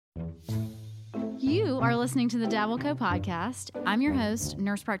You are listening to the Dabbleco podcast. I'm your host,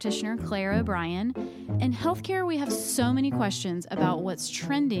 nurse practitioner Claire O'Brien. In healthcare, we have so many questions about what's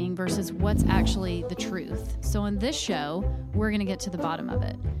trending versus what's actually the truth. So in this show, we're going to get to the bottom of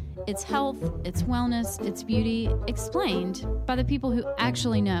it. It's health, it's wellness, it's beauty, explained by the people who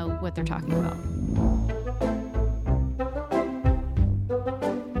actually know what they're talking about.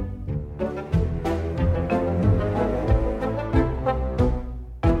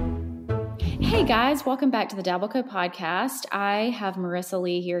 Hey guys, welcome back to the Dabbleco podcast. I have Marisa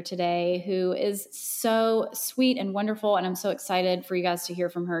Lee here today, who is so sweet and wonderful, and I'm so excited for you guys to hear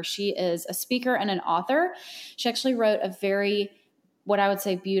from her. She is a speaker and an author. She actually wrote a very, what I would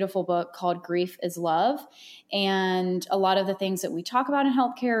say, beautiful book called Grief is Love. And a lot of the things that we talk about in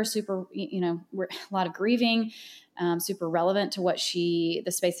healthcare are super, a lot of grieving, super relevant to what the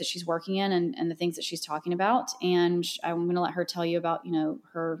space that she's working in and the things that she's talking about. And I'm going to let her tell you about,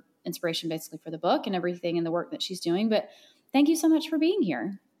 her inspiration basically for the book and everything and the work that she's doing. But thank you so much for being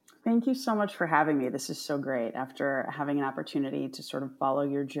here. Thank you so much for having me. This is so great. After having an opportunity to sort of follow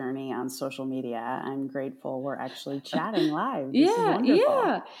your journey on social media, I'm grateful we're actually chatting live. This is wonderful.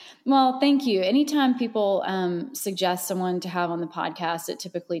 Yeah. Well, thank you. Anytime people suggest someone to have on the podcast, it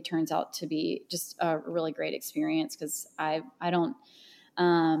typically turns out to be just a really great experience because I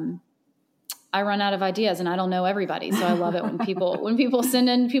run out of ideas and I don't know everybody. So I love it when people send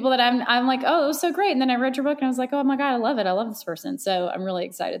in people that I'm like, oh, it was so great. And then I read your book and I was like, oh my God, I love it. I love this person. So I'm really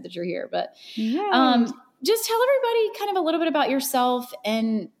excited that you're here. But just tell everybody kind of a little bit about yourself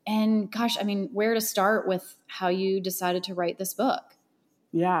and gosh, where to start with how you decided to write this book.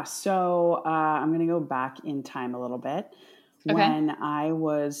 Yeah. So I'm going to go back in time a little bit. Okay. When I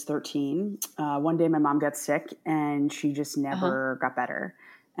was 13, one day my mom got sick and she just never got better.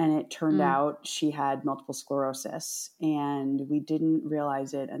 And it turned out she had multiple sclerosis, and we didn't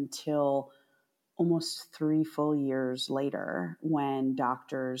realize it until almost 3 full years later when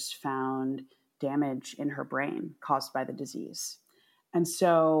doctors found damage in her brain caused by the disease. And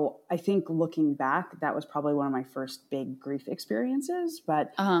so I think looking back, that was probably one of my first big grief experiences.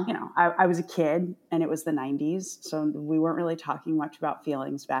 But, I was a kid and it was the 90s. So we weren't really talking much about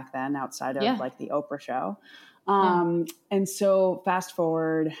feelings back then outside of like the Oprah show. And so fast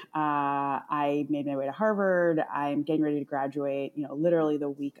forward, I made my way to Harvard. I'm getting ready to graduate, literally the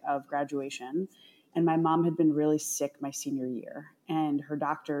week of graduation. And my mom had been really sick my senior year and her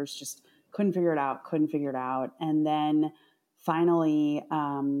doctors just couldn't figure it out. And then finally,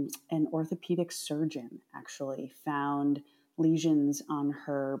 an orthopedic surgeon actually found lesions on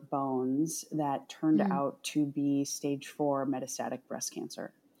her bones that turned out to be stage 4 metastatic breast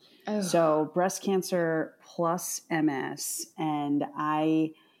cancer. Oh. So breast cancer plus MS. And I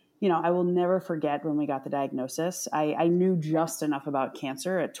will never forget when we got the diagnosis. I knew just enough about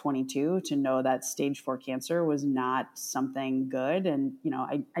cancer at 22 to know that stage 4 cancer was not something good. And,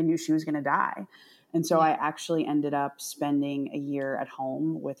 I knew she was going to die. And so I actually ended up spending a year at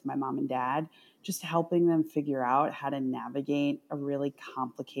home with my mom and dad, just helping them figure out how to navigate a really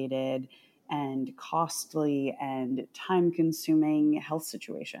complicated and costly and time-consuming health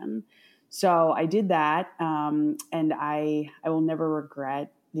situation. So I did that, and I will never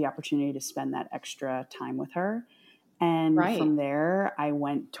regret the opportunity to spend that extra time with her. And from there, I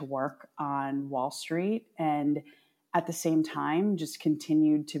went to work on Wall Street and at the same time just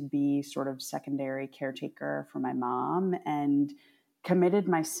continued to be sort of secondary caretaker for my mom and committed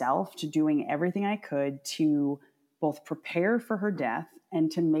myself to doing everything I could to both prepare for her death and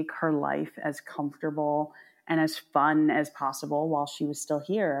to make her life as comfortable and as fun as possible while she was still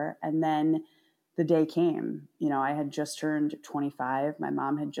here. And then the day came. I had just turned 25. My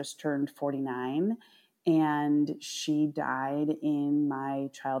mom had just turned 49. And she died in my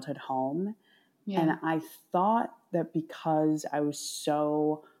childhood home. Yeah. And I thought that because I was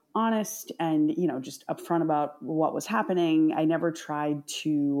so honest and, just upfront about what was happening, I never tried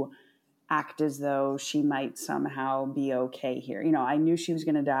to act as though she might somehow be okay here. I knew she was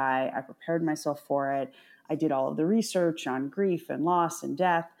going to die. I prepared myself for it. I did all of the research on grief and loss and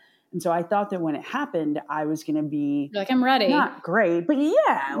death. And so I thought that when it happened, I was going to be like, I'm ready. Not great, but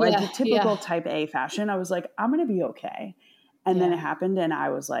the typical type A fashion. I was like, I'm going to be okay. And then it happened and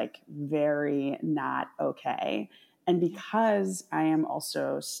I was like very not okay. And because I am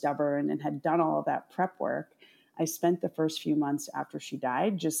also stubborn and had done all of that prep work, I spent the first few months after she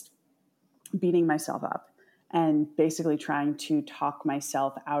died just beating myself up and basically trying to talk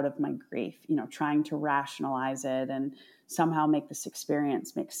myself out of my grief, trying to rationalize it and somehow make this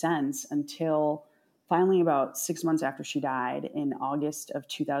experience make sense until finally about 6 months after she died in August of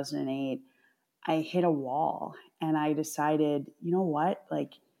 2008, I hit a wall and I decided, you know what,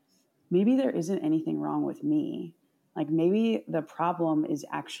 like maybe there isn't anything wrong with me. Like maybe the problem is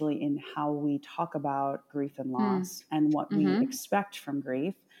actually in how we talk about grief and loss and what we expect from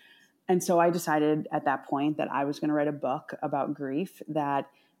grief. And so I decided at that point that I was going to write a book about grief that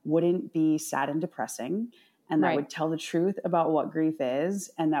wouldn't be sad and depressing, and that would tell the truth about what grief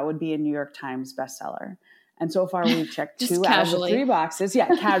is, and that would be a New York Times bestseller. And so far we've checked 2 out of the 3 boxes. Yeah,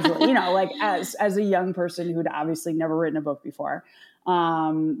 casually, you know, like as a young person who'd obviously never written a book before,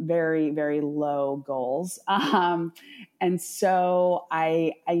 very, very low goals. And so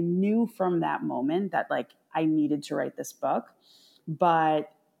I knew from that moment that like I needed to write this book,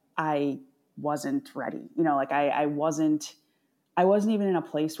 but I wasn't ready. You know, like I wasn't even in a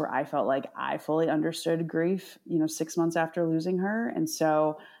place where I felt like I fully understood grief, you know, 6 months after losing her. And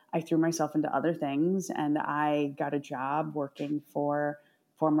so I threw myself into other things, and I got a job working for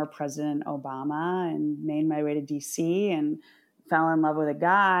former President Obama and made my way to DC and fell in love with a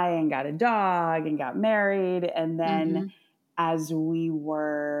guy and got a dog and got married. And then as we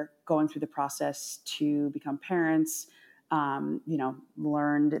were going through the process to become parents, you know,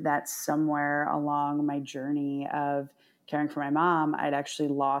 learned that somewhere along my journey of caring for my mom, I'd actually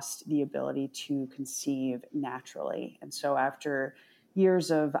lost the ability to conceive naturally. And so after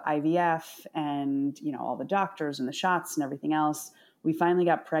years of IVF and, you know, all the doctors and the shots and everything else, we finally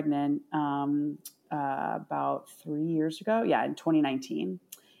got pregnant about 3 years ago. Yeah, in 2019.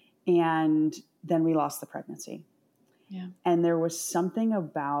 And then we lost the pregnancy. Yeah. And there was something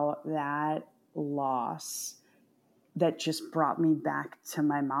about that loss that just brought me back to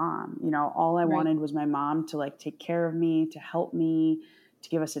my mom. You know, all I wanted was my mom to like take care of me, to help me, to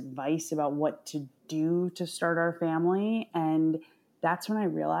give us advice about what to do to start our family. And that's when I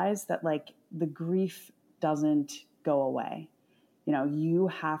realized that like the grief doesn't go away. You know, you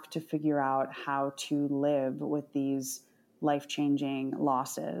have to figure out how to live with these life-changing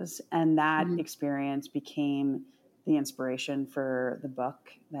losses. And that experience became the inspiration for the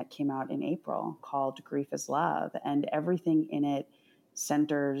book that came out in April called Grief is Love. And everything in it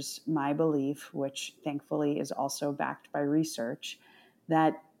centers my belief, which thankfully is also backed by research,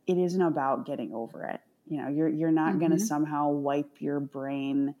 that it isn't about getting over it. You know, you're not going to somehow wipe your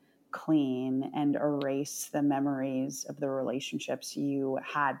brain clean and erase the memories of the relationships you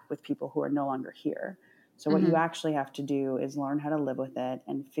had with people who are no longer here. So what you actually have to do is learn how to live with it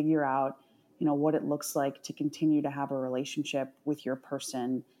and figure out, you know, what it looks like to continue to have a relationship with your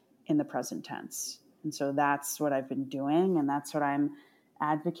person in the present tense. And so that's what I've been doing, and that's what I'm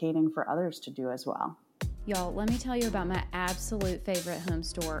advocating for others to do as well. Y'all, let me tell you about my absolute favorite home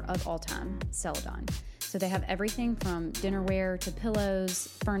store of all time, Celadon. So they have everything from dinnerware to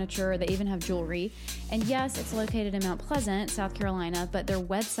pillows, furniture. They even have jewelry. And yes, it's located in Mount Pleasant, South Carolina, but their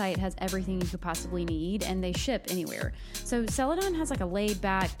website has everything you could possibly need, and they ship anywhere. So Celadon has like a laid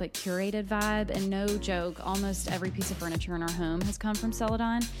back but curated vibe, and no joke, almost every piece of furniture in our home has come from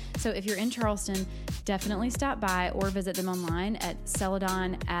Celadon. So if you're in Charleston, definitely stop by or visit them online at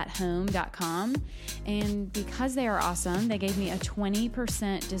celadonathome.com. And because they are awesome, they gave me a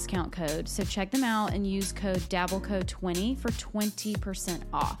 20% discount code. So check them out and use code DABBLECO20 for 20%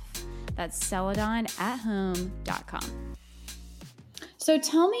 off. That's celadonathome.com. So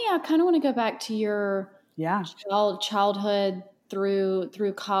tell me, I kind of want to go back to your childhood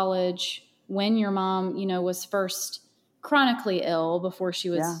through college, when your mom, you know, was first chronically ill before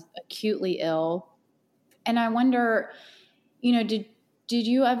she was acutely ill. And I wonder, you know, did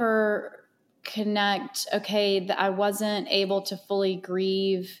you ever connect, okay, that I wasn't able to fully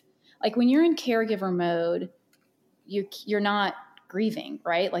grieve? Like when you're in caregiver mode, you're not grieving,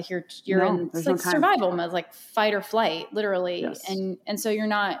 right? Like you're in like survival mode, like fight or flight, literally. Yes. And so you're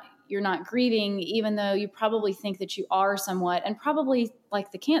not grieving, even though you probably think that you are somewhat, and probably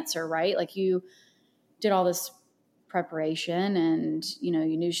like the cancer, right? Like you did all this preparation and, you know,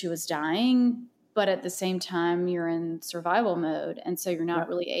 you knew she was dying, but at the same time you're in survival mode. And so you're not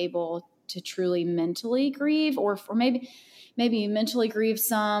really able to truly mentally grieve, or maybe you mentally grieve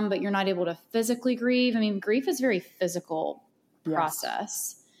some, but you're not able to physically grieve. I mean, grief is a very physical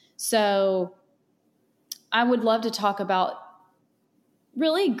process. So I would love to talk about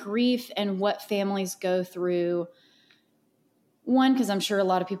really grief and what families go through. One, because I'm sure a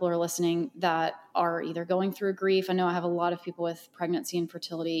lot of people are listening that are either going through grief. I know I have a lot of people with pregnancy and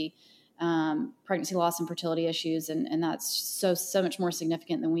fertility, pregnancy loss and fertility issues. And that's so much more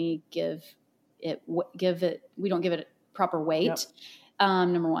significant than we give it. We don't give it proper weight.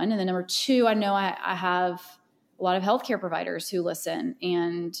 Number one. And then number two, I know I have a lot of healthcare providers who listen,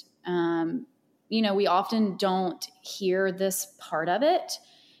 and, you know, we often don't hear this part of it.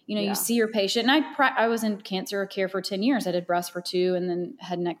 You know, you see your patient, and I was in cancer care for 10 years. I did breast for 2 and then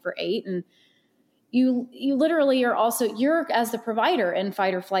head and neck for 8. And you literally are also, you're as the provider in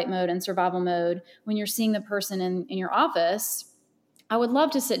fight or flight mode and survival mode when you're seeing the person in your office. I would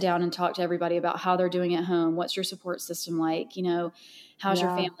love to sit down and talk to everybody about how they're doing at home. What's your support system like? You know, how's your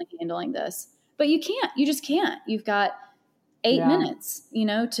family handling this? But you just can't. You've got 8 minutes, you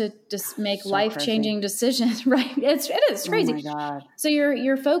know, to just make life-changing decisions, right? It is crazy. Oh my God. So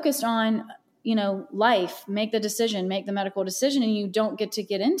you're focused on, you know, life, make the decision, make the medical decision, and you don't get to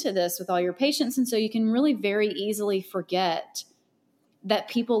get into this with all your patients. And so you can really very easily forget that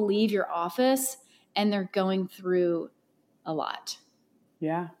people leave your office and they're going through a lot.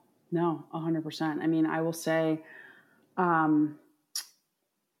 Yeah, no, 100%. I mean, I will say,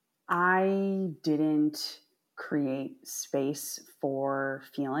 I didn't create space for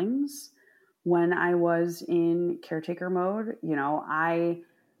feelings when I was in caretaker mode. You know, I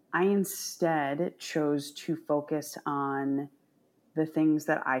instead chose to focus on the things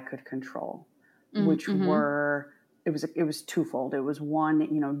that I could control, which were, it was twofold. It was one,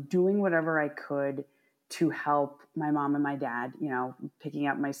 you know, doing whatever I could to help my mom and my dad, you know, picking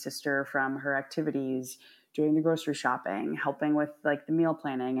up my sister from her activities, doing the grocery shopping, helping with like the meal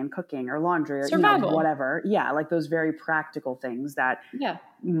planning and cooking or laundry or, you know, whatever. Yeah. Like those very practical things that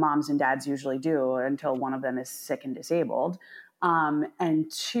moms and dads usually do until one of them is sick and disabled. And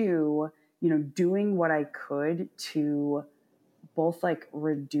 2, you know, doing what I could to both like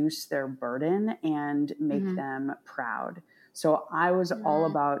reduce their burden and make them proud. So I was all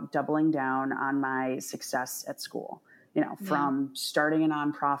about doubling down on my success at school, you know, from starting a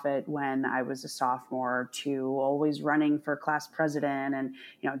nonprofit when I was a sophomore to always running for class president and,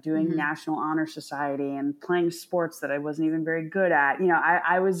 you know, doing National Honor Society and playing sports that I wasn't even very good at. You know,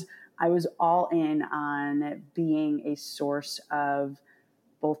 I was all in on being a source of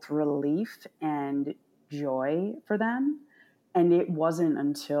both relief and joy for them. And it wasn't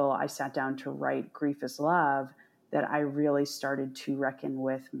until I sat down to write Grief is Love that I really started to reckon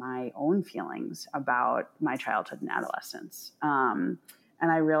with my own feelings about my childhood and adolescence. And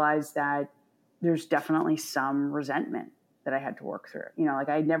I realized that there's definitely some resentment that I had to work through. You know, like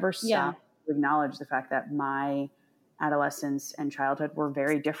I never stopped to acknowledge the fact that my adolescence and childhood were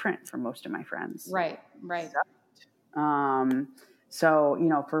very different from most of my friends. Right. So, you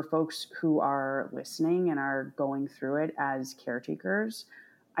know, for folks who are listening and are going through it as caretakers,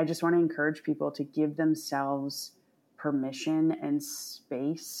 I just want to encourage people to give themselves permission and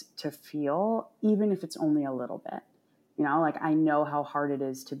space to feel, even if it's only a little bit. You know, like I know how hard it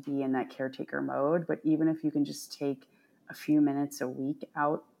is to be in that caretaker mode, but even if you can just take a few minutes a week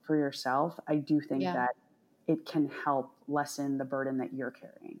out for yourself, I do think that it can help lessen the burden that you're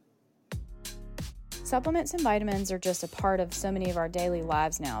carrying. Supplements and vitamins are just a part of so many of our daily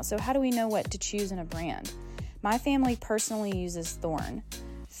lives now. So how do we know what to choose in a brand? My family personally uses Thorne.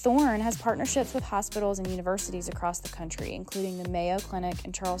 Thorne has partnerships with hospitals and universities across the country, including the Mayo Clinic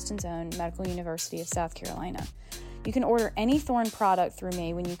and Charleston's own Medical University of South Carolina. You can order any Thorne product through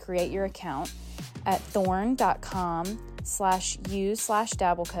me when you create your account at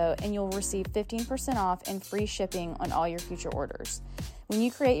thorne.com/u/dabbleco, and you'll receive 15% off and free shipping on all your future orders. When you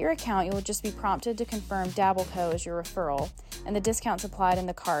create your account, you'll just be prompted to confirm Dabbleco as your referral, and the discount's applied in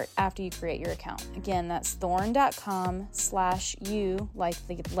the cart after you create your account. Again, that's thorne.com/u, like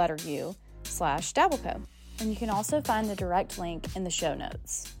the letter U, /Dabbleco. And you can also find the direct link in the show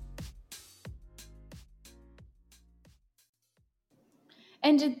notes.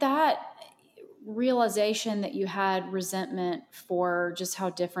 And did that realization that you had resentment for just how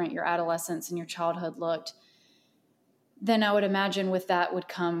different your adolescence and your childhood looked, then I would imagine with that would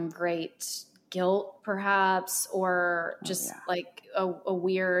come great guilt perhaps, or just like a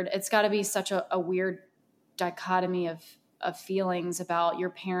weird, it's got to be such a weird dichotomy of feelings about your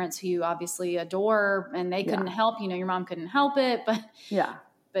parents who you obviously adore and they couldn't help, you know, your mom couldn't help it, but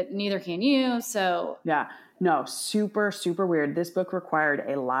neither can you. So no, super, super weird. This book required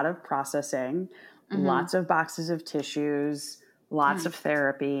a lot of processing, lots of boxes of tissues, lots of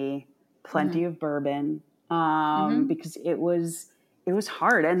therapy, plenty of bourbon. Because it was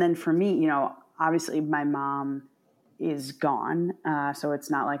hard. And then for me, you know, obviously my mom is gone. So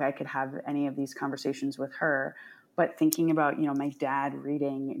it's not like I could have any of these conversations with her, but thinking about, you know, my dad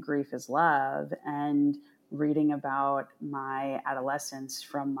reading Grief is Love and reading about my adolescence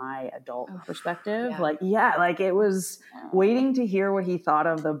from my adult perspective. Like it was waiting to hear what he thought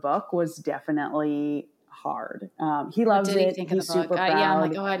of the book was definitely hard. He loves it. He's super proud. I'm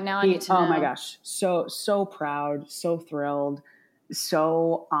like, oh, now I need to know. Oh my gosh. So proud, so thrilled.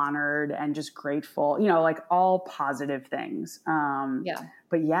 so honored and just grateful, you know, like all positive things.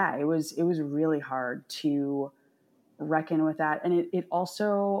 But yeah, it was really hard to reckon with that. And it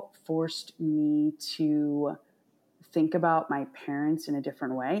also forced me to think about my parents in a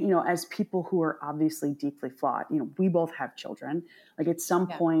different way, you know, as people who are obviously deeply flawed. You know, we both have children. Like at some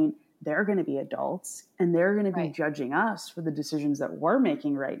point, they're going to be adults and they're going to be judging us for the decisions that we're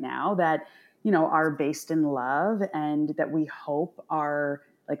making right now that, you know, are based in love and that we hope are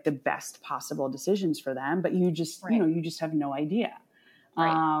like the best possible decisions for them. But you just, you know, you just have no idea.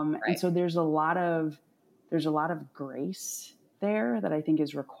 And so there's a lot of grace there that I think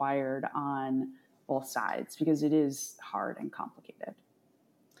is required on both sides because it is hard and complicated.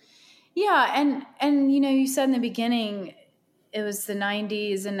 Yeah. And, you know, you said in the beginning, it was the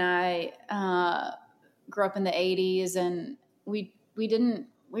 90s and I grew up in the 80s and we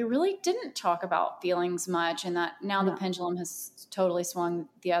really didn't talk about feelings much, and that now the pendulum has totally swung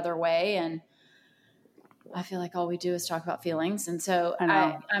the other way. And I feel like all we do is talk about feelings. And so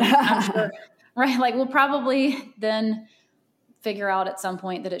I'm sure, right. Like we'll probably then figure out at some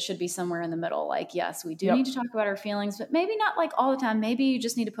point that it should be somewhere in the middle. Like, yes, we do need to talk about our feelings, but maybe not like all the time. Maybe you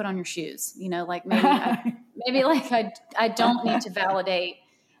just need to put on your shoes, you know, like maybe, I don't need to validate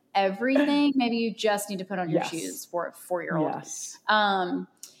everything. Maybe you just need to put on your shoes for a 4-year-old. Yes.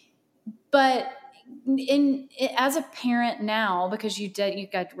 But as a parent now, because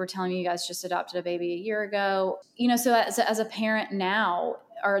we're telling me you guys just adopted a baby a year ago, you know, so as a parent now,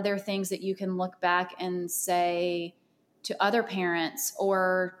 are there things that you can look back and say to other parents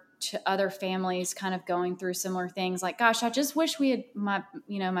or to other families kind of going through similar things? Like, gosh, I just wish my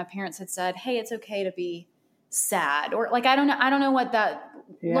parents had said, hey, it's okay to be sad, or like, I don't know what that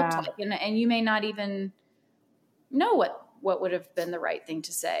looked like. And you may not even know what would have been the right thing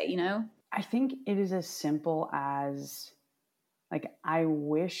to say, you know? I think it is as simple as like, I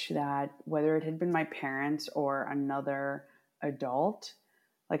wish that whether it had been my parents or another adult,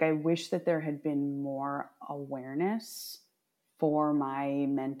 like I wish that there had been more awareness for my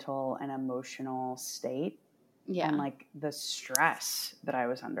mental and emotional state and like the stress that I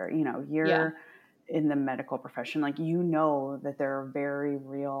was under. You know, you're in the medical profession, like, you know, that there are very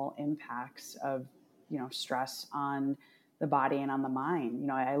real impacts of, you know, stress on the body and on the mind. You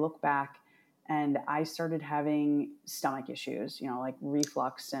know, I look back and I started having stomach issues, you know, like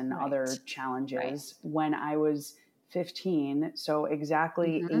reflux and other challenges when I was 15. So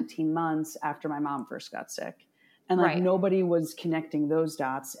exactly 18 months after my mom first got sick. And like nobody was connecting those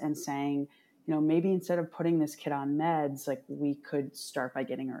dots and saying, you know, maybe instead of putting this kid on meds, like we could start by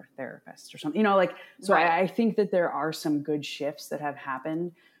getting her a therapist or something, you know, like, so I think that there are some good shifts that have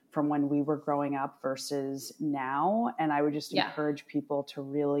happened from when we were growing up versus now. And I would just encourage people to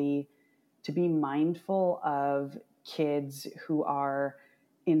really, to be mindful of kids who are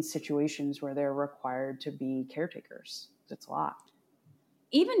in situations where they're required to be caretakers. It's a lot.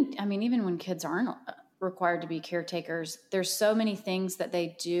 Even when kids aren't required to be caretakers, there's so many things that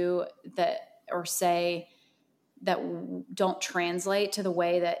they do that or say that don't translate to the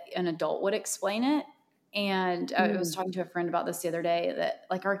way that an adult would explain it. And I was talking to a friend about this the other day, that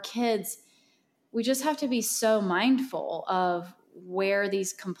like our kids, we just have to be so mindful of where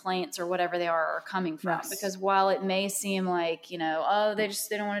these complaints or whatever they are coming from. Because while it may seem like, you know, oh, they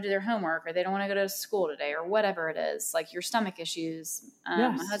don't want to do their homework or they don't want to go to school today or whatever it is, like your stomach issues.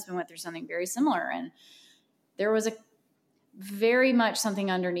 My husband went through something very similar, and there was a very much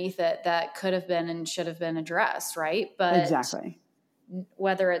something underneath it that could have been and should have been addressed. Right. But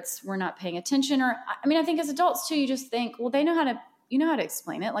whether it's, we're not paying attention, or, I mean, I think as adults too, you just think, well, you know how to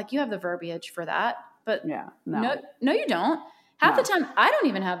explain it. Like you have the verbiage for that, but no, you don't. Half the time, I don't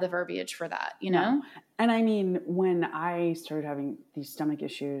even have the verbiage for that, you know? And I mean, when I started having these stomach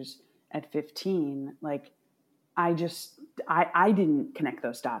issues at 15, like I didn't connect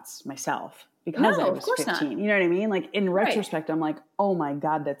those dots myself because I was 15. Not. You know what I mean? Like in retrospect, I'm like, oh my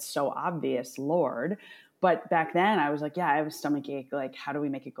God, that's so obvious, Lord. But back then I was like, yeah, I have a stomach ache. Like, how do we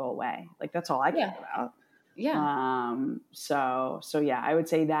make it go away? Like, that's all I cared about. Yeah. So yeah, I would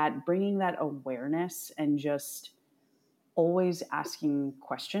say that bringing that awareness and just always asking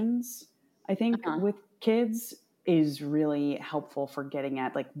questions, I think with kids is really helpful for getting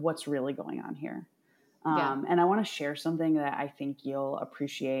at like what's really going on here. And I want to share something that I think you'll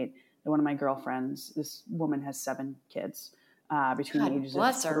appreciate. That one of my girlfriends, this woman has 7 kids between the ages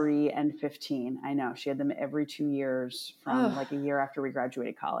of 3 and 15. I know, she had them every 2 years from like a year after we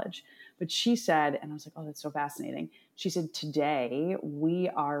graduated college. But she said, and I was like, oh, that's so fascinating. She said, today we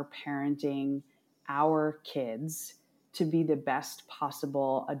are parenting our kids to be the best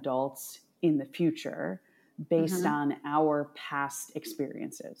possible adults in the future based on our past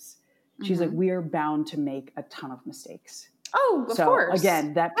experiences. She's like, we are bound to make a ton of mistakes. Oh, of so course.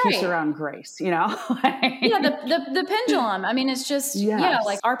 Again, that piece around grace, Yeah, the pendulum. I mean, it's just,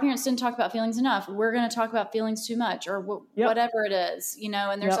 like our parents didn't talk about feelings enough. We're going to talk about feelings too much or whatever it is,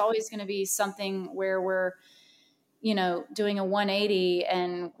 and there's always going to be something where we're, doing a 180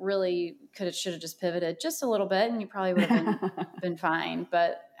 and really should have just pivoted just a little bit and you probably would have been fine.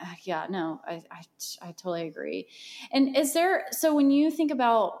 But I totally agree. And so when you think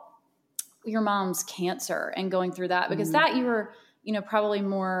about your mom's cancer and going through that, because that you were, probably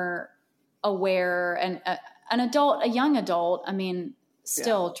more aware and a young adult. I mean,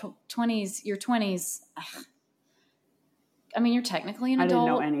 still 20s, your 20s. I mean, you're technically an adult.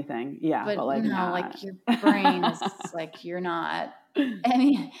 I didn't know anything. Yeah. But like your brain is like, you're not. I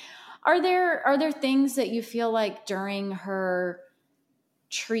mean, are there things that you feel like during her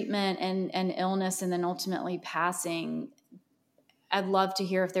treatment and illness and then ultimately passing, I'd love to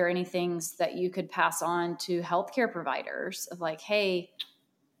hear if there are any things that you could pass on to healthcare providers of like, hey,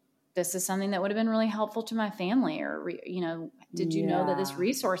 this is something that would have been really helpful to my family, or, did you know that this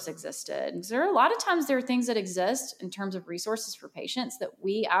resource existed? Because there are a lot of times there are things that exist in terms of resources for patients that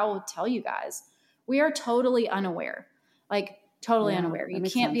I will tell you guys, we are totally unaware, like totally unaware. You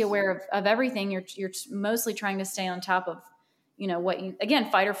can't be aware of everything. You're mostly trying to stay on top of, what you, again,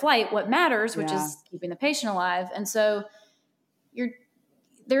 fight or flight, what matters, which is keeping the patient alive. And so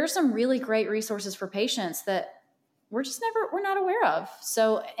there are some really great resources for patients that we're not aware of.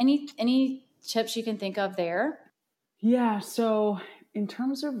 So any tips you can think of there? Yeah. So in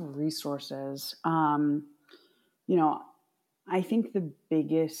terms of resources, I think the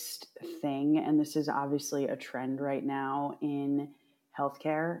biggest thing, and this is obviously a trend right now in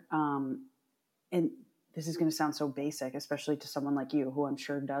healthcare, and this is going to sound so basic, especially to someone like you, who I'm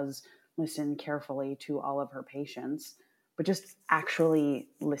sure does listen carefully to all of her patients, but just actually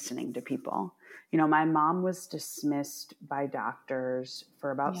listening to people. My mom was dismissed by doctors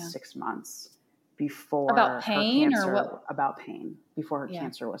for about 6 months before about pain her cancer, or what? About pain before her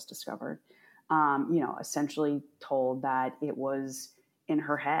cancer was discovered. Essentially told that it was in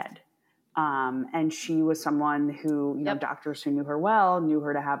her head. And she was someone who, doctors who knew her well, knew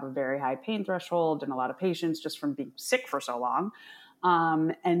her to have a very high pain threshold and a lot of patience just from being sick for so long.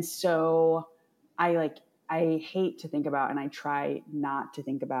 And so I hate to think about, and I try not to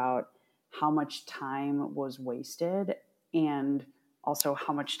think about, how much time was wasted and also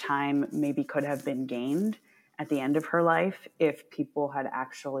how much time maybe could have been gained at the end of her life if people had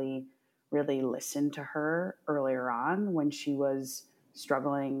actually really listened to her earlier on when she was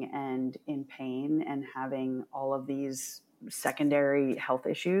struggling and in pain and having all of these secondary health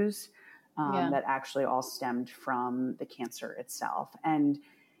issues that actually all stemmed from the cancer itself. And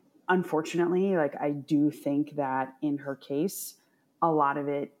unfortunately, I do think that in her case, a lot of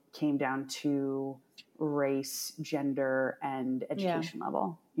it came down to race, gender, and education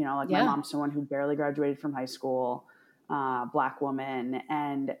level. My mom's someone who barely graduated from high school, Black woman,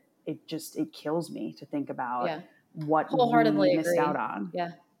 and it kills me to think about what we missed out on.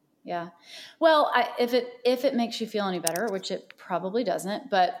 Yeah. Well, if it makes you feel any better, which it probably doesn't,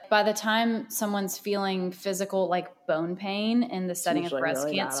 but by the time someone's feeling physical, like bone pain in the setting of breast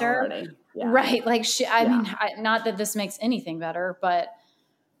really cancer, right? Like I mean, not that this makes anything better, but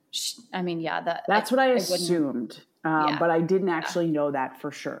that's what I assumed. But I didn't actually know that for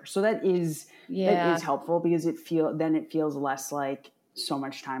sure. So that is helpful because it feels less like so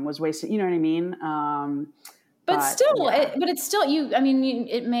much time was wasted. You know what I mean? But still, it's still you. I mean,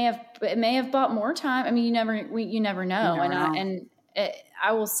 it may have bought more time. I mean, you never know. You never know.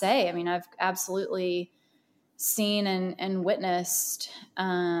 I will say, I mean, I've absolutely seen and witnessed,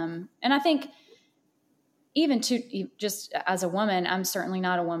 and I think even just as a woman, I'm certainly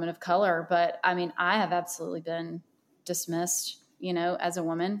not a woman of color, but I mean, I have absolutely been dismissed, as a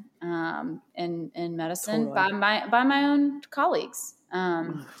woman, in medicine by my own colleagues,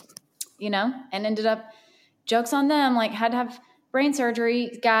 and ended up, jokes on them, like had to have brain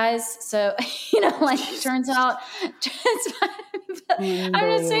surgery, guys. So, turns out, I'm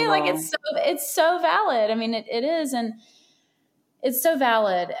just saying, like, it's so valid. I mean, it is. And it's so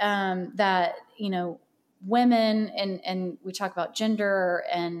valid, that, women and we talk about gender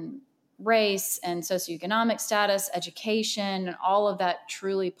and race and socioeconomic status, education, and all of that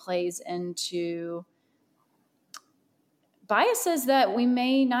truly plays into biases that we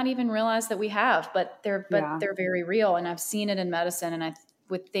may not even realize that we have, but they're very real. And I've seen it in medicine. And I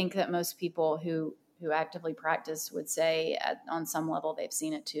would think that most people who actively practice would say on some level they've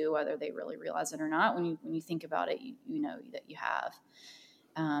seen it too, whether they really realize it or not. When you think about it, you know that you have.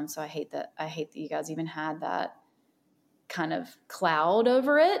 So I hate that you guys even had that kind of cloud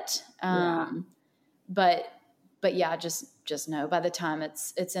over it. But yeah, just know by the time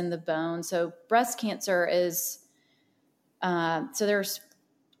it's in the bone. So breast cancer is, so there's,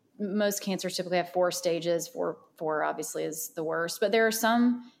 most cancers typically have 4 stages. Four obviously is the worst, but there are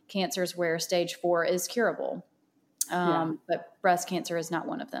some cancers where stage 4 is curable. But breast cancer is not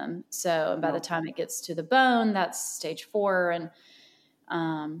one of them. So by the time it gets to the bone, that's stage 4. And,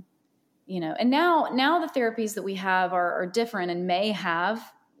 and now the therapies that we have are different and may have,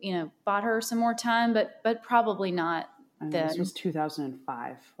 bought her some more time, but probably not then. This was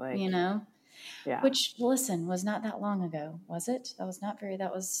 2005. Yeah. Which, listen, was not that long ago, was it? That was not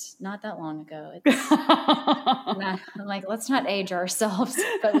that long ago. I'm like, let's not age ourselves,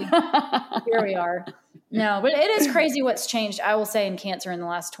 but here we are. No, but it is crazy what's changed, I will say, in cancer in the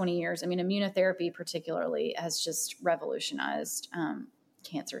last 20 years. I mean, immunotherapy particularly has just revolutionized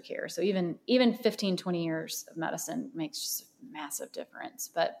cancer care. So even 15, 20 years of medicine makes just a massive difference.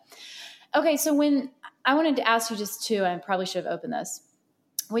 But okay, so when I wanted to ask you just too, I probably should have opened this.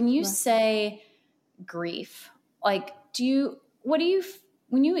 When you say grief, like, when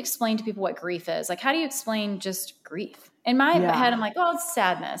you explain to people what grief is, like, how do you explain just grief? In my head, I'm like, oh, it's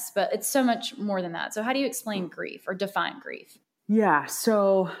sadness, but it's so much more than that. So how do you explain grief or define grief? Yeah.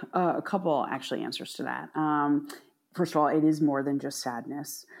 So a couple actually answers to that. First of all, it is more than just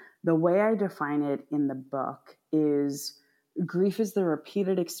sadness. The way I define it in the book is grief is the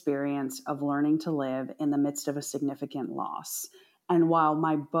repeated experience of learning to live in the midst of a significant loss. And while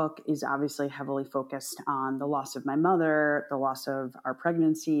my book is obviously heavily focused on the loss of my mother, the loss of our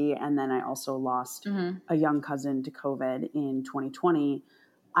pregnancy, and then I also lost a young cousin to COVID in 2020,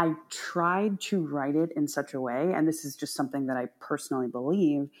 I tried to write it in such a way, and this is just something that I personally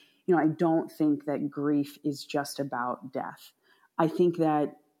believe, I don't think that grief is just about death. I think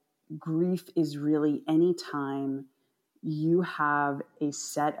that grief is really any time you have a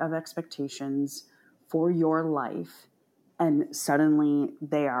set of expectations for your life and suddenly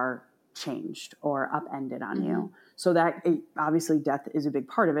they are changed or upended on you. So that obviously death is a big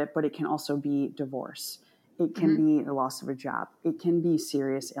part of it, but it can also be divorce. It can be the loss of a job. It can be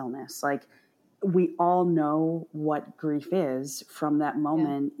serious illness. Like, we all know what grief is from that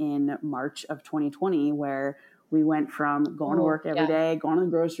moment in March of 2020, where we went from going to work every day, going to the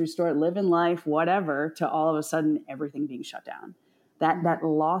grocery store, living life, whatever, to all of a sudden everything being shut down. That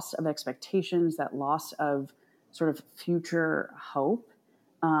loss of expectations, that loss of sort of future hope,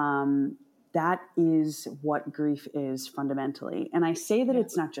 that is what grief is fundamentally. And I say that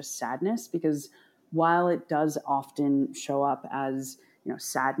it's not just sadness, because while it does often show up as,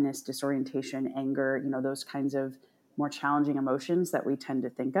 sadness, disorientation, anger, those kinds of more challenging emotions that we tend to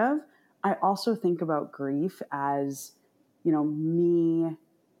think of, I also think about grief as, me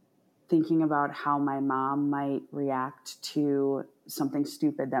thinking about how my mom might react to something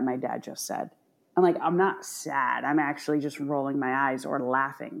stupid that my dad just said. And like, I'm not sad. I'm actually just rolling my eyes or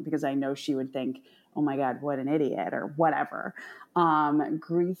laughing because I know she would think, oh my God, what an idiot, or whatever.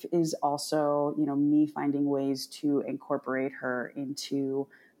 Grief is also, me finding ways to incorporate her into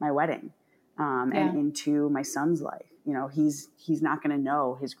my wedding, and into my son's life. He's not going to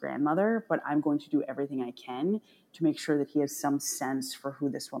know his grandmother, but I'm going to do everything I can to make sure that he has some sense for who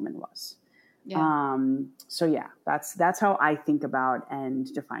this woman was. That's how I think about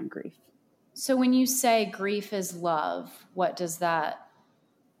and define grief. So when you say grief is love, what does that?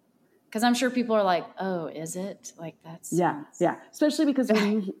 Because I'm sure people are like, oh, is it? Like, that's... Yeah. Especially because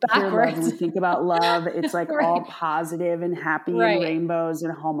when you hear love and we think about love, it's like all positive and happy and rainbows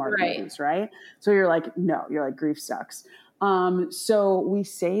and Hallmark movies, right? So you're like, no, grief sucks. So we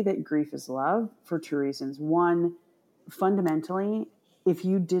say that grief is love for 2 reasons. One, fundamentally, if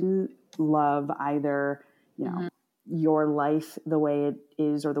you didn't love either, your life the way it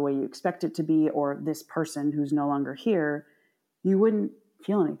is or the way you expect it to be, or this person who's no longer here, you wouldn't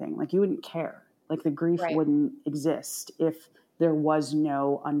feel anything. Like, you wouldn't care. Like, the grief wouldn't exist if there was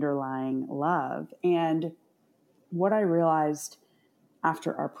no underlying love. And what I realized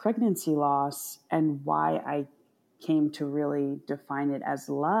after our pregnancy loss, and why I came to really define it as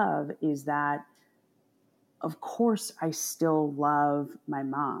love, is that, of course, I still love my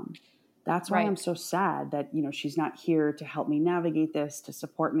mom. That's why I'm so sad that, she's not here to help me navigate this, to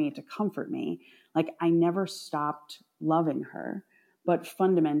support me, to comfort me. Like, I never stopped loving her. But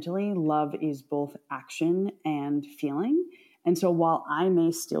fundamentally, love is both action and feeling. And so while I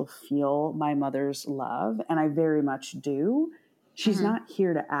may still feel my mother's love, and I very much do, she's not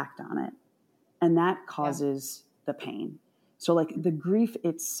here to act on it. And that causes the pain. So like, the grief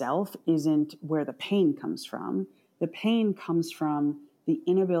itself isn't where the pain comes from. The pain comes from the the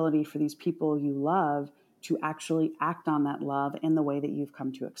inability for these people you love to actually act on that love in the way that you've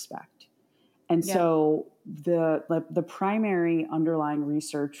come to expect. And so the primary underlying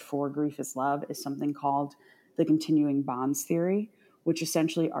research for grief is love is something called the continuing bonds theory, which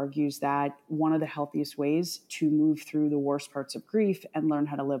essentially argues that one of the healthiest ways to move through the worst parts of grief and learn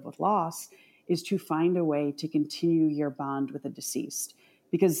how to live with loss is to find a way to continue your bond with a deceased,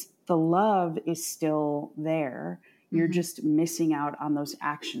 because the love is still there. You're just missing out on those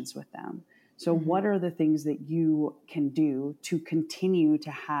actions with them. So what are the things that you can do to continue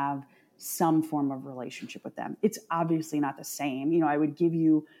to have some form of relationship with them? It's obviously not the same. I would give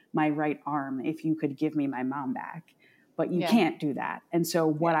you my right arm if you could give me my mom back, but you can't do that. And so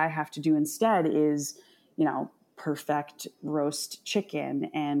what I have to do instead is, perfect roast chicken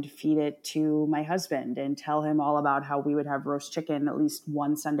and feed it to my husband and tell him all about how we would have roast chicken at least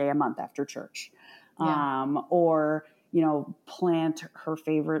one Sunday a month after church. Or plant her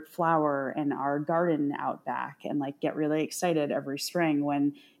favorite flower in our garden out back and like get really excited every spring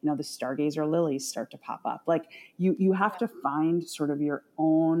when, the stargazer lilies start to pop up. Like you have to find sort of your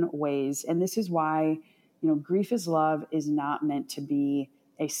own ways. And this is why, Grief is Love is not meant to be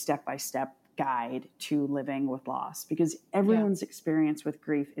a step-by-step guide to living with loss, because everyone's experience with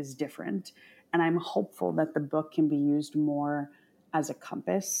grief is different. And I'm hopeful that the book can be used more as a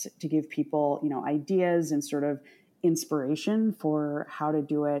compass to give people, ideas and sort of inspiration for how to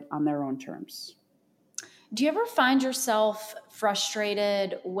do it on their own terms. Do you ever find yourself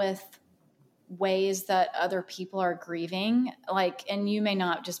frustrated with ways that other people are grieving? Like, and you may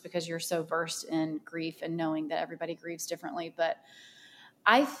not, just because you're so versed in grief and knowing that everybody grieves differently, but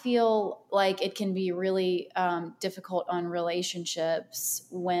I feel like it can be really difficult on relationships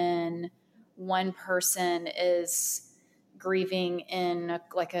when one person is grieving in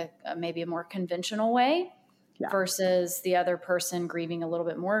maybe a more conventional way versus the other person grieving a little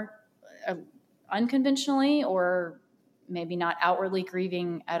bit more unconventionally, or maybe not outwardly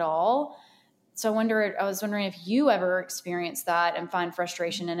grieving at all. So I was wondering if you ever experience that and find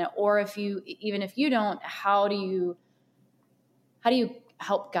frustration in it, or even if you don't, how do you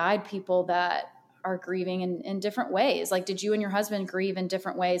help guide people that are grieving in different ways? Like, did you and your husband grieve in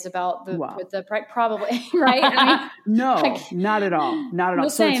different ways about probably, right? I mean, no, not at all. Not at all.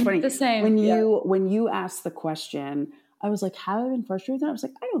 So it's funny. The same. When you asked the question, I was like, have I been frustrated? And I was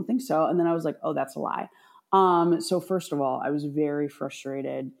like, I don't think so. And then I was like, oh, that's a lie. So first of all, I was very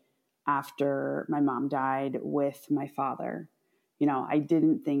frustrated after my mom died with my father. I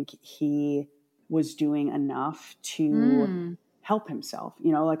didn't think he was doing enough to help himself.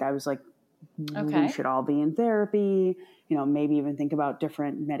 I was like, we should all be in therapy, maybe even think about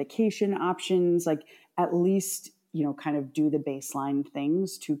different medication options, like at least, kind of do the baseline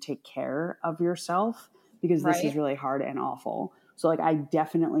things to take care of yourself, because this is really hard and awful. So like, I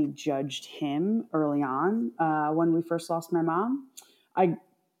definitely judged him early on when we first lost my mom. I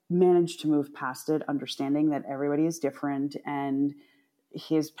managed to move past it, understanding that everybody is different and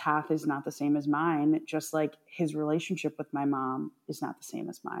his path is not the same as mine, just like his relationship with my mom is not the same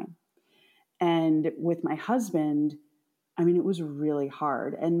as mine. And with my husband, I mean, it was really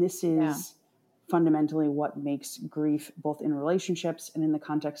hard. And this is fundamentally what makes grief, both in relationships and in the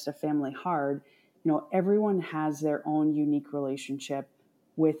context of family, hard. Everyone has their own unique relationship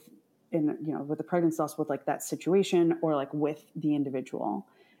with the pregnancy loss, with like that situation, or like with the individual.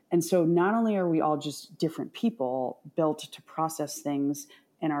 And so not only are we all just different people built to process things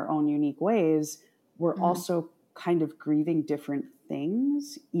in our own unique ways, we're also kind of grieving different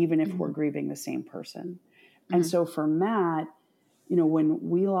things, even if we're grieving the same person. And so for Matt, when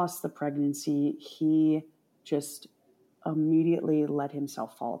we lost the pregnancy, he just immediately let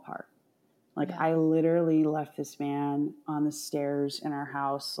himself fall apart. Like I literally left this man on the stairs in our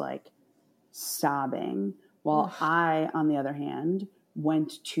house, like sobbing, while I, on the other hand,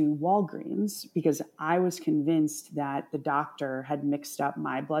 went to Walgreens because I was convinced that the doctor had mixed up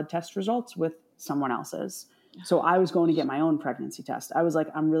my blood test results with someone else's. So I was going to get my own pregnancy test. I was like,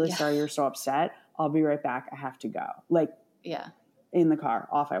 I'm really sorry you're so upset. I'll be right back. I have to go. Like, in the car,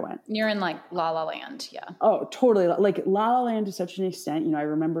 off I went. You're in like La La Land. Yeah. Oh, totally. Like La La Land to such an extent. I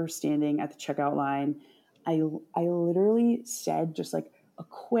remember standing at the checkout line. I literally said just like a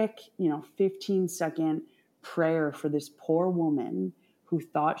quick, 15-second prayer for this poor woman who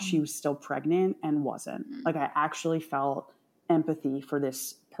thought she was still pregnant and wasn't. Like I actually felt empathy for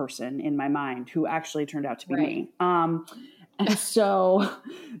this person in my mind who actually turned out to be me. And so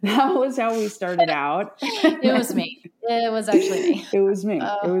that was how we started out. It was me. It was actually me. It was me.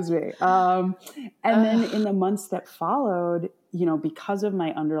 It was me. And then in the months that followed, because of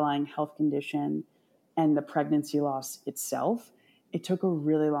my underlying health condition and the pregnancy loss itself, it took a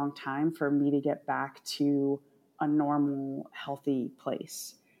really long time for me to get back to a normal, healthy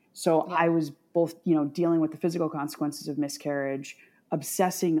place. So I was both, dealing with the physical consequences of miscarriage,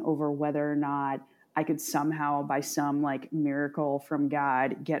 obsessing over whether or not I could somehow, by some like miracle from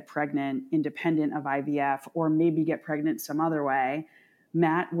God, get pregnant independent of IVF, or maybe get pregnant some other way.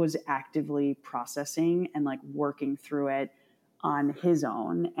 Matt was actively processing and like working through it on his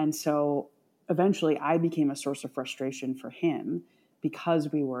own. And so eventually I became a source of frustration for him because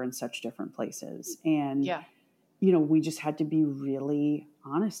we were in such different places. And, we just had to be really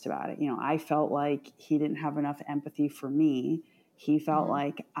honest about it. I felt like he didn't have enough empathy for me. He felt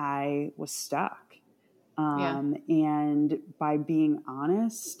like I was stuck. And by being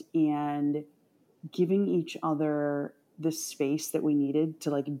honest and giving each other the space that we needed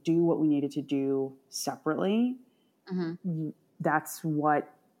to like do what we needed to do separately, that's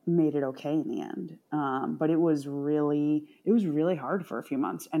what made it okay in the end. But it was really hard for a few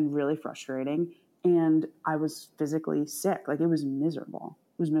months and really frustrating. And I was physically sick. Like it was miserable.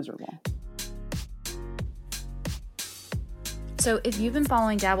 So if you've been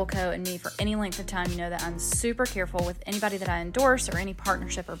following Dabble Co. and me for any length of time, you know that I'm super careful with anybody that I endorse or any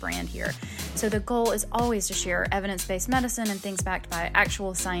partnership or brand here. So the goal is always to share evidence-based medicine and things backed by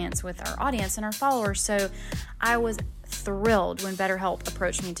actual science with our audience and our followers. So I was thrilled when BetterHelp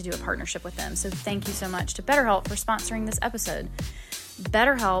approached me to do a partnership with them. So thank you so much to BetterHelp for sponsoring this episode.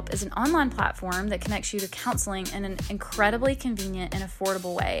 BetterHelp is an online platform that connects you to counseling in an incredibly convenient and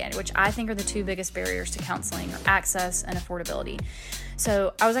affordable way, which I think are the two biggest barriers to counseling, are access and affordability.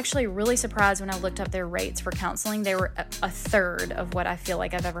 So I was actually really surprised when I looked up their rates for counseling. They were a third of what I feel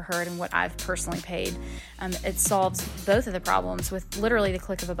like I've ever heard and what I've personally paid. It solves both of the problems with literally the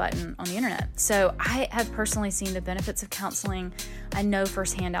click of a button on the internet. So I have personally seen the benefits of counseling. I know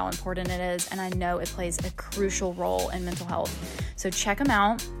firsthand how important it is, and I know it plays a crucial role in mental health. So check them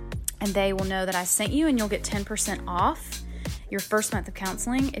out, and they will know that I sent you, and you'll get 10% off your first month of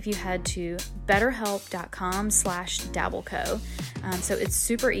counseling if you head to betterhelp.com/dabbleco. So it's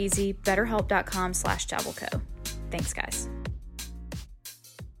super easy, betterhelp.com/dabbleco. Thanks, guys.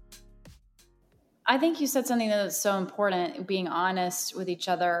 I think you said something that's so important, being honest with each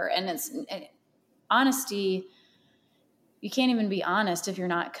other. And honesty, you can't even be honest if you're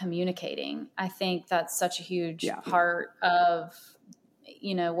not communicating. I think that's such a huge part of,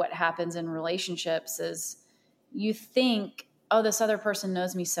 what happens in relationships is you think, oh, this other person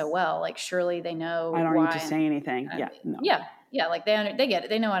knows me so well. Like, surely they know I don't need to say anything. Yeah. Like they get it.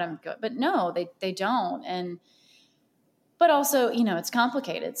 They know what I'm good, but no, they don't. But also, it's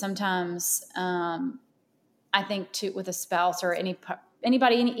complicated. Sometimes I think too, with a spouse or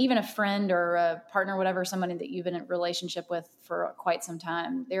anybody, even a friend or a partner, whatever, somebody that you've been in a relationship with for quite some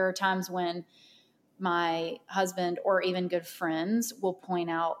time, there are times when my husband or even good friends will point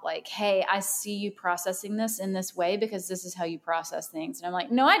out like, hey, I see you processing this in this way because this is how you process things. And I'm like,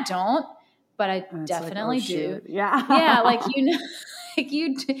 no, I don't, but I definitely do. Yeah. Yeah. Like, like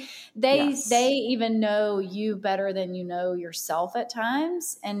they even know you better than you know yourself at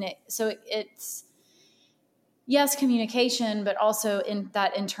times. And it's, yes, communication, but also in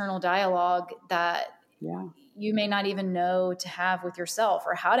that internal dialogue that you may not even know to have with yourself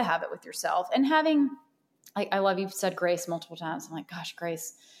or how to have it with yourself. And having, I love you've said grace multiple times. I'm like, gosh,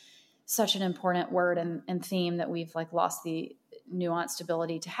 grace, such an important word and theme that we've like lost the nuanced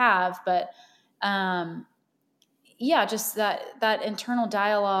ability to have. But just that internal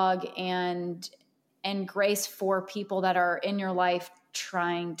dialogue and grace for people that are in your life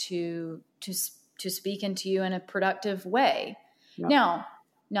trying to speak into you in a productive way. Yep. Now,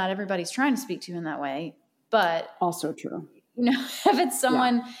 not everybody's trying to speak to you in that way, but also true. If it's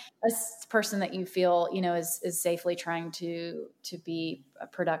someone, a person that you feel, is safely trying to be a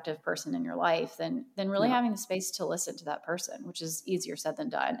productive person in your life, then really having the space to listen to that person, which is easier said than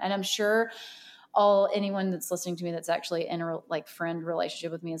done. And I'm sure anyone that's listening to me that's actually in a like friend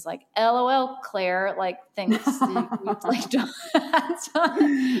relationship with me is like, LOL, Claire, like thanks. Like,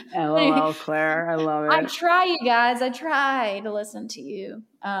 LOL, Claire. I love it. I try, you guys. I try to listen to you.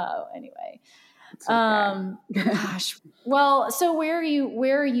 Oh, anyway. Okay. Gosh. Well, so where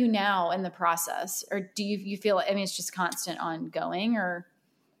are you now in the process? Or do you feel, it's just constant ongoing or?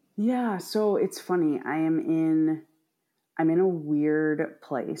 Yeah. So it's funny. I'm in a weird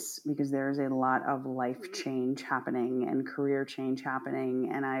place because there's a lot of life change happening and career change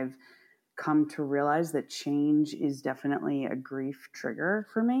happening. And I've come to realize that change is definitely a grief trigger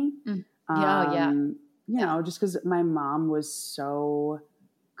for me. Just because my mom was so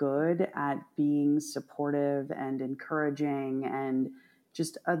good at being supportive and encouraging and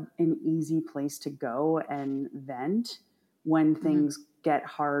just an easy place to go and vent when things get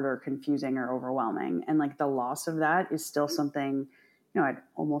hard or confusing or overwhelming. And like the loss of that is still something, at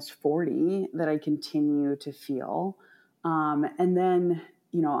almost 40 that I continue to feel. And then,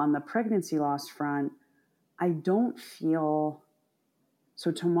 on the pregnancy loss front, I don't feel,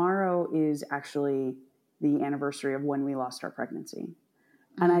 so tomorrow is actually the anniversary of when we lost our pregnancy.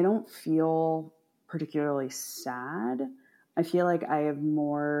 And I don't feel particularly sad. I feel like I have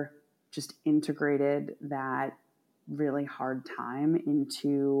more just integrated that really hard time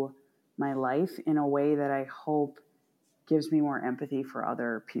into my life in a way that I hope gives me more empathy for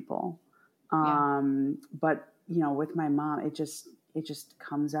other people. But, with my mom, it just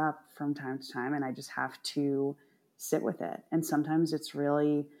comes up from time to time, and I just have to sit with it. And sometimes it's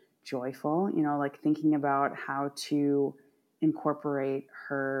really joyful, like thinking about how to incorporate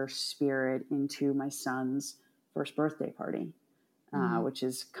her spirit into my son's first birthday party, which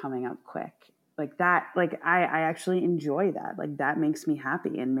is coming up quick. Like that, I actually enjoy that. Like that makes me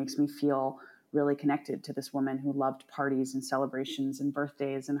happy and makes me feel really connected to this woman who loved parties and celebrations and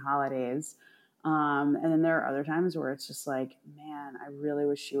birthdays and holidays. And then there are other times where it's just like, man, I really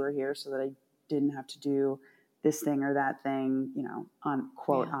wish she were here so that I didn't have to do this thing or that thing,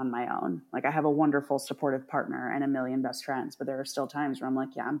 on my own. Like I have a wonderful supportive partner and a million best friends, but there are still times where I'm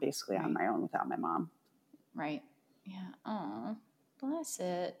like, yeah, I'm basically on my own without my mom. Right. Yeah. Oh, bless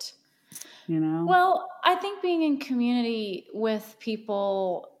it. Well, I think being in community with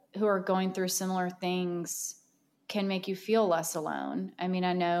people who are going through similar things can make you feel less alone. I mean,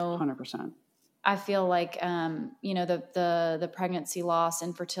 I know 100%. I feel like, the pregnancy loss,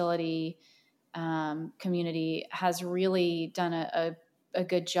 infertility, community has really done a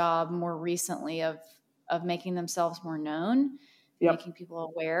good job more recently of making themselves more known, making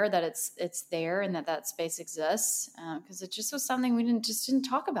people aware that it's there and that space exists. Cause it just was something we didn't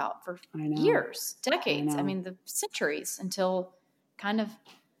talk about for years, decades. I mean, the centuries until kind of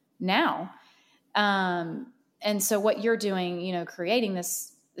now. And so what you're doing, creating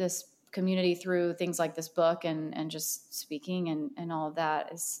this community through things like this book and just speaking and all of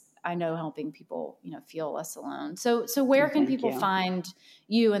that is, I know, helping people, feel less alone. So where can people find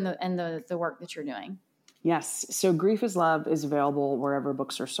you and the work that you're doing? Yes. So Grief is Love is available wherever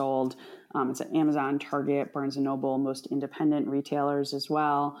books are sold. It's at Amazon, Target, Barnes & Noble, most independent retailers as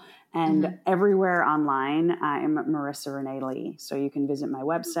well. And everywhere online, I'm Marisa Renee Lee. So you can visit my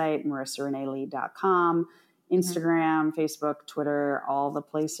website, marisareneelee.com, Instagram, Facebook, Twitter, all the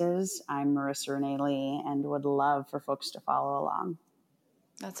places. I'm Marisa Renee Lee and would love for folks to follow along.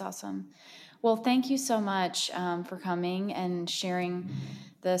 That's awesome. Well, thank you so much for coming and sharing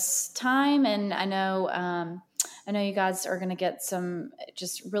this time. And I know you guys are going to get some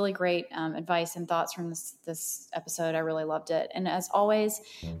just really great advice and thoughts from this episode. I really loved it. And as always,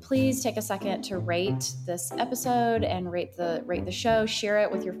 please take a second to rate this episode and rate the show, share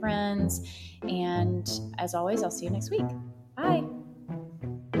it with your friends. And as always, I'll see you next week. Bye.